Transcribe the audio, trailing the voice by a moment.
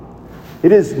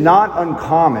It is not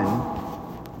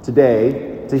uncommon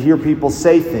today to hear people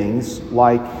say things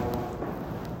like,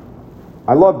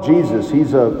 I love Jesus,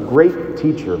 he's a great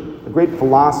teacher, a great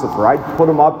philosopher. I'd put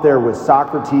him up there with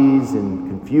Socrates and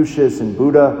Confucius and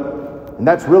Buddha, and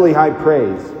that's really high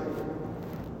praise.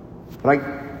 But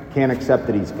I can't accept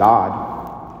that he's God.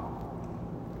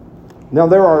 Now,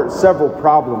 there are several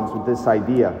problems with this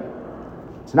idea.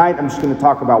 Tonight, I'm just going to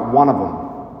talk about one of them.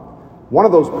 One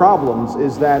of those problems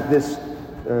is that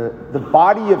the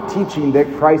body of teaching that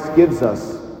Christ gives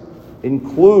us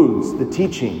includes the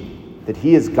teaching that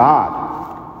he is God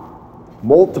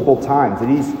multiple times, that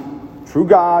he's true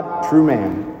God, true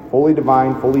man, fully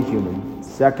divine, fully human,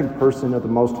 second person of the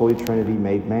most holy Trinity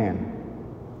made man,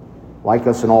 like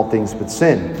us in all things but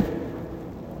sin.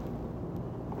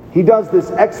 He does this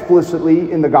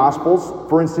explicitly in the Gospels.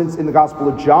 For instance, in the Gospel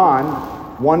of John,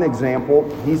 one example,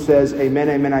 he says, Amen,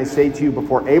 amen, I say to you,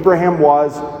 before Abraham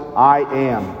was, I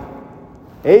am.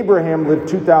 Abraham lived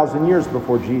 2,000 years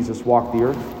before Jesus walked the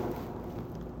earth.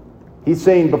 He's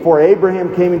saying, before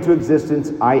Abraham came into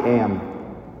existence, I am.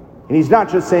 And he's not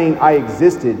just saying, I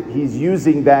existed. He's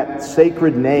using that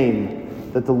sacred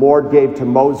name that the Lord gave to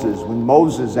Moses when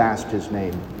Moses asked his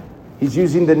name. He's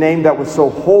using the name that was so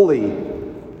holy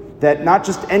that not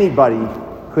just anybody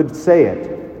could say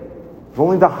it.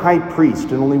 Only the high priest,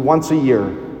 and only once a year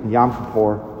in Yom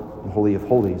Kippur and Holy of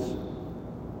Holies.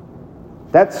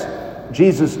 That's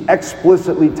Jesus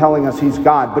explicitly telling us he's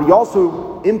God, but he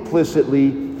also implicitly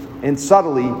and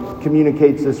subtly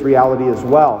communicates this reality as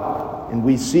well. And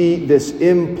we see this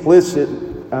implicit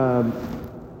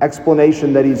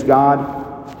explanation that he's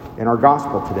God in our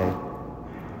gospel today.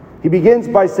 He begins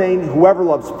by saying, whoever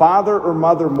loves father or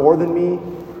mother more than me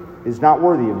is not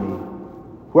worthy of me.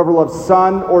 Whoever loves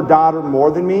son or daughter more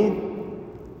than me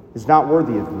is not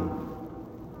worthy of me.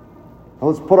 Now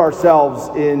let's put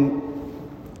ourselves in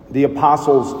the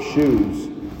apostles' shoes.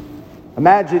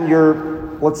 Imagine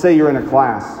let's say you're in a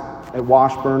class at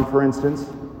Washburn, for instance,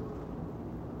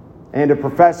 and a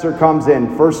professor comes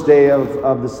in, first day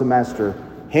of the semester,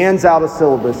 hands out a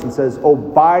syllabus and says, oh,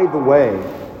 by the way,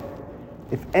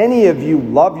 if any of you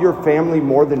love your family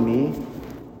more than me,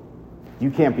 you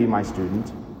can't be my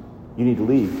student. You need to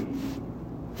leave.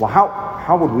 Well,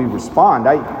 how would we respond?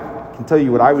 I can tell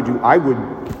you what I would do. I would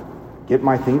get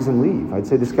my things and leave. I'd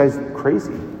say, this guy's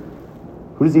crazy.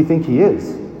 Who does he think he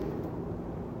is?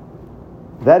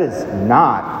 That is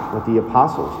not what the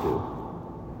apostles do.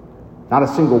 Not a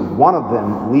single one of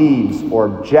them leaves or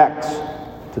objects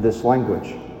to this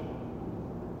language.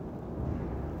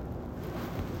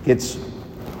 It's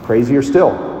crazier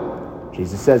still.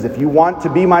 Jesus says, if you want to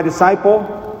be my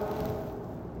disciple,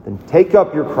 then take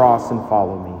up your cross and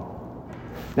follow me.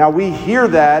 Now we hear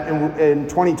that in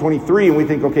 2023 and we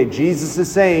think, okay, Jesus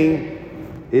is saying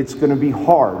it's going to be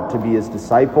hard to be his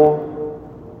disciple,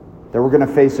 that we're going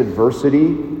to face adversity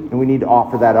and we need to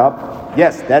offer that up.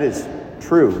 Yes, that is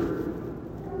true.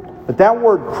 But that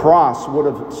word cross would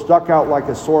have stuck out like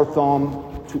a sore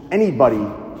thumb to anybody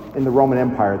in the Roman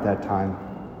Empire at that time.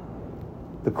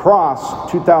 The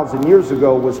cross 2,000 years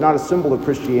ago was not a symbol of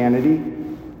Christianity.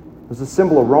 It was a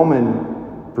symbol of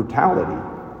Roman brutality.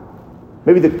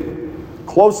 Maybe the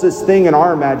closest thing in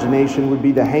our imagination would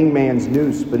be the hangman's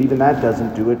noose, but even that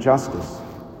doesn't do it justice.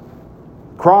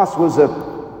 Cross was a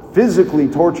physically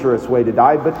torturous way to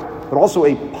die, but also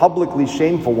a publicly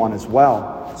shameful one as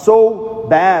well. So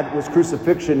bad was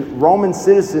crucifixion, Roman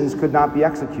citizens could not be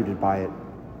executed by it.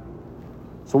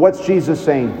 So what's Jesus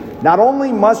saying? Not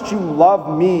only must you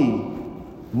love me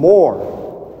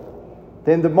more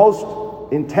than the most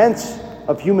intense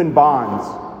of human bonds,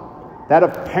 that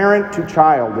of parent to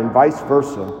child and vice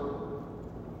versa.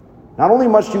 Not only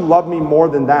must you love me more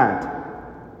than that,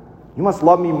 you must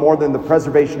love me more than the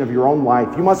preservation of your own life.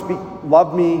 You must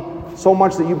love me so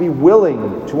much that you be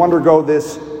willing to undergo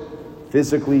this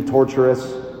physically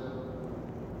torturous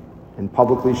and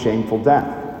publicly shameful death.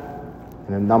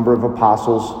 And a number of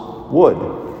apostles would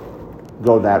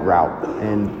go that route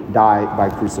and die by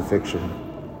crucifixion.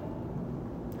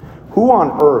 Who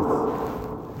on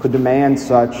earth could demand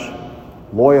such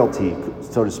loyalty,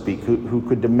 so to speak, who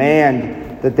could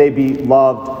demand that they be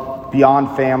loved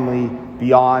beyond family,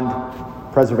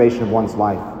 beyond preservation of one's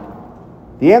life?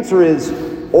 The answer is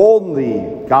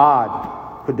only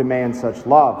God could demand such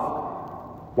love.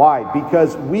 Why?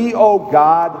 Because we owe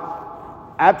God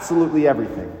absolutely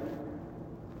everything.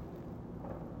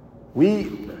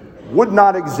 We would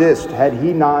not exist had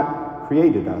he not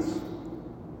created us.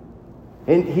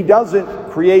 And he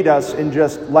doesn't create us and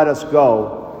just let us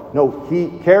go. No, he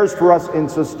cares for us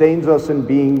and sustains us in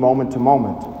being moment to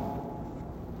moment.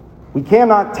 We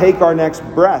cannot take our next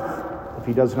breath if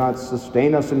he does not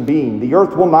sustain us in being. The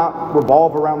earth will not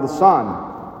revolve around the sun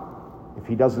if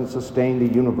he doesn't sustain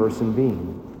the universe in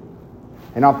being.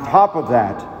 And on top of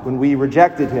that, when we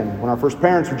rejected him, when our first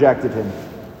parents rejected him,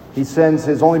 he sends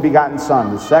his only begotten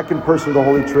Son, the second person of the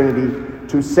Holy Trinity,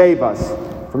 to save us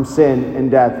from sin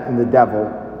and death and the devil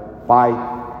by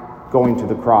going to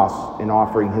the cross and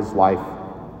offering his life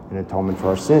in atonement for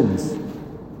our sins.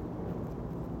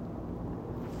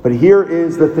 But here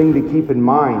is the thing to keep in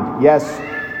mind. Yes,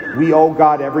 we owe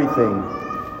God everything,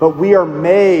 but we are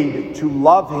made to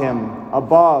love him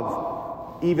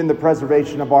above even the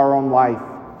preservation of our own life.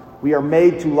 We are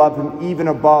made to love him even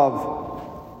above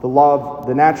the love,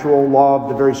 the natural love,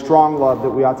 the very strong love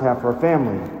that we ought to have for our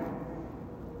family.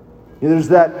 There's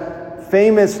that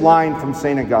famous line from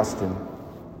St. Augustine.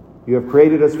 You have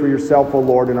created us for yourself, O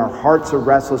Lord, and our hearts are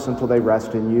restless until they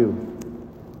rest in you.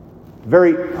 The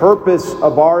very purpose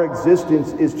of our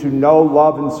existence is to know,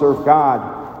 love, and serve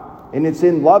God. And it's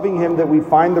in loving him that we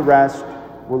find the rest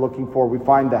we're looking for. We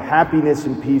find the happiness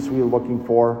and peace we are looking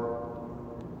for.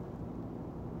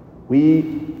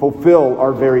 We fulfill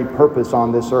our very purpose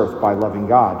on this earth by loving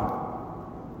God.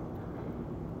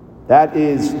 That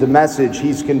is the message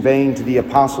he's conveying to the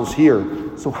apostles here.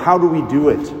 So how do we do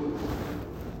it?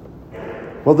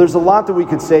 Well, there's a lot that we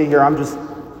could say here. I'm just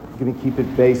going to keep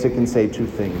it basic and say two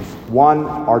things. One,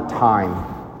 our time.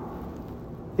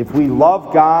 If we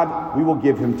love God, we will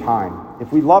give him time.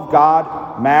 If we love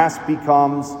God, Mass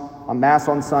becomes, a Mass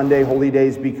on Sunday, Holy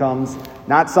Days becomes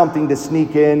not something to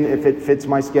sneak in if it fits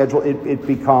my schedule. It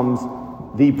becomes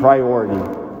the priority.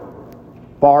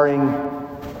 Barring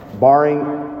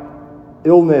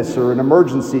illness or an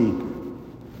emergency,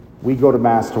 we go to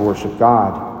Mass to worship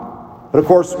God. But of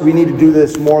course, we need to do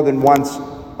this more than once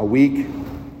a week.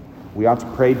 We ought to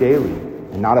pray daily,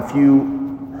 and not a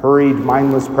few hurried,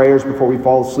 mindless prayers before we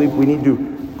fall asleep. We need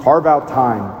to carve out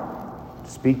time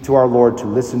to speak to our Lord, to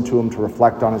listen to him, to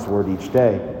reflect on his word each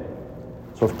day.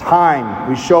 So if time,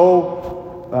 we show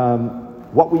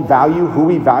what we value, who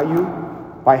we value,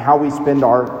 by how we spend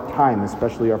our time,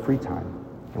 especially our free time.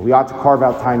 And we ought to carve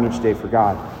out time each day for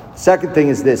God. Second thing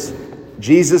is this.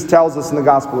 Jesus tells us in the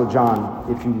Gospel of John,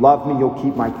 if you love me, you'll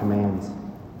keep my commands.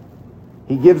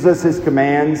 He gives us his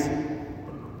commands,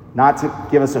 not to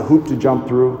give us a hoop to jump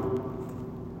through.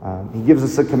 He gives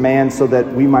us a command so that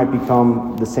we might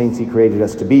become the saints he created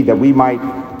us to be, that we might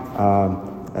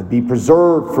be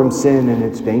preserved from sin and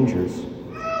its dangers.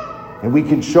 And we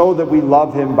can show that we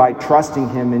love him by trusting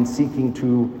him and seeking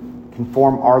to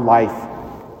conform our life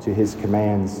to his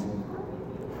commands.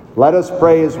 Let us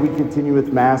pray as we continue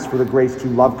with Mass for the grace to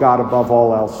love God above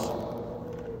all else,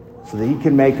 so that he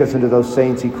can make us into those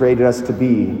saints he created us to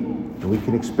be, and we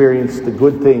can experience the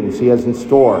good things he has in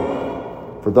store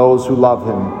for those who love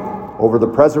him over the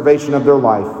preservation of their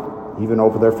life, even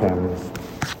over their families.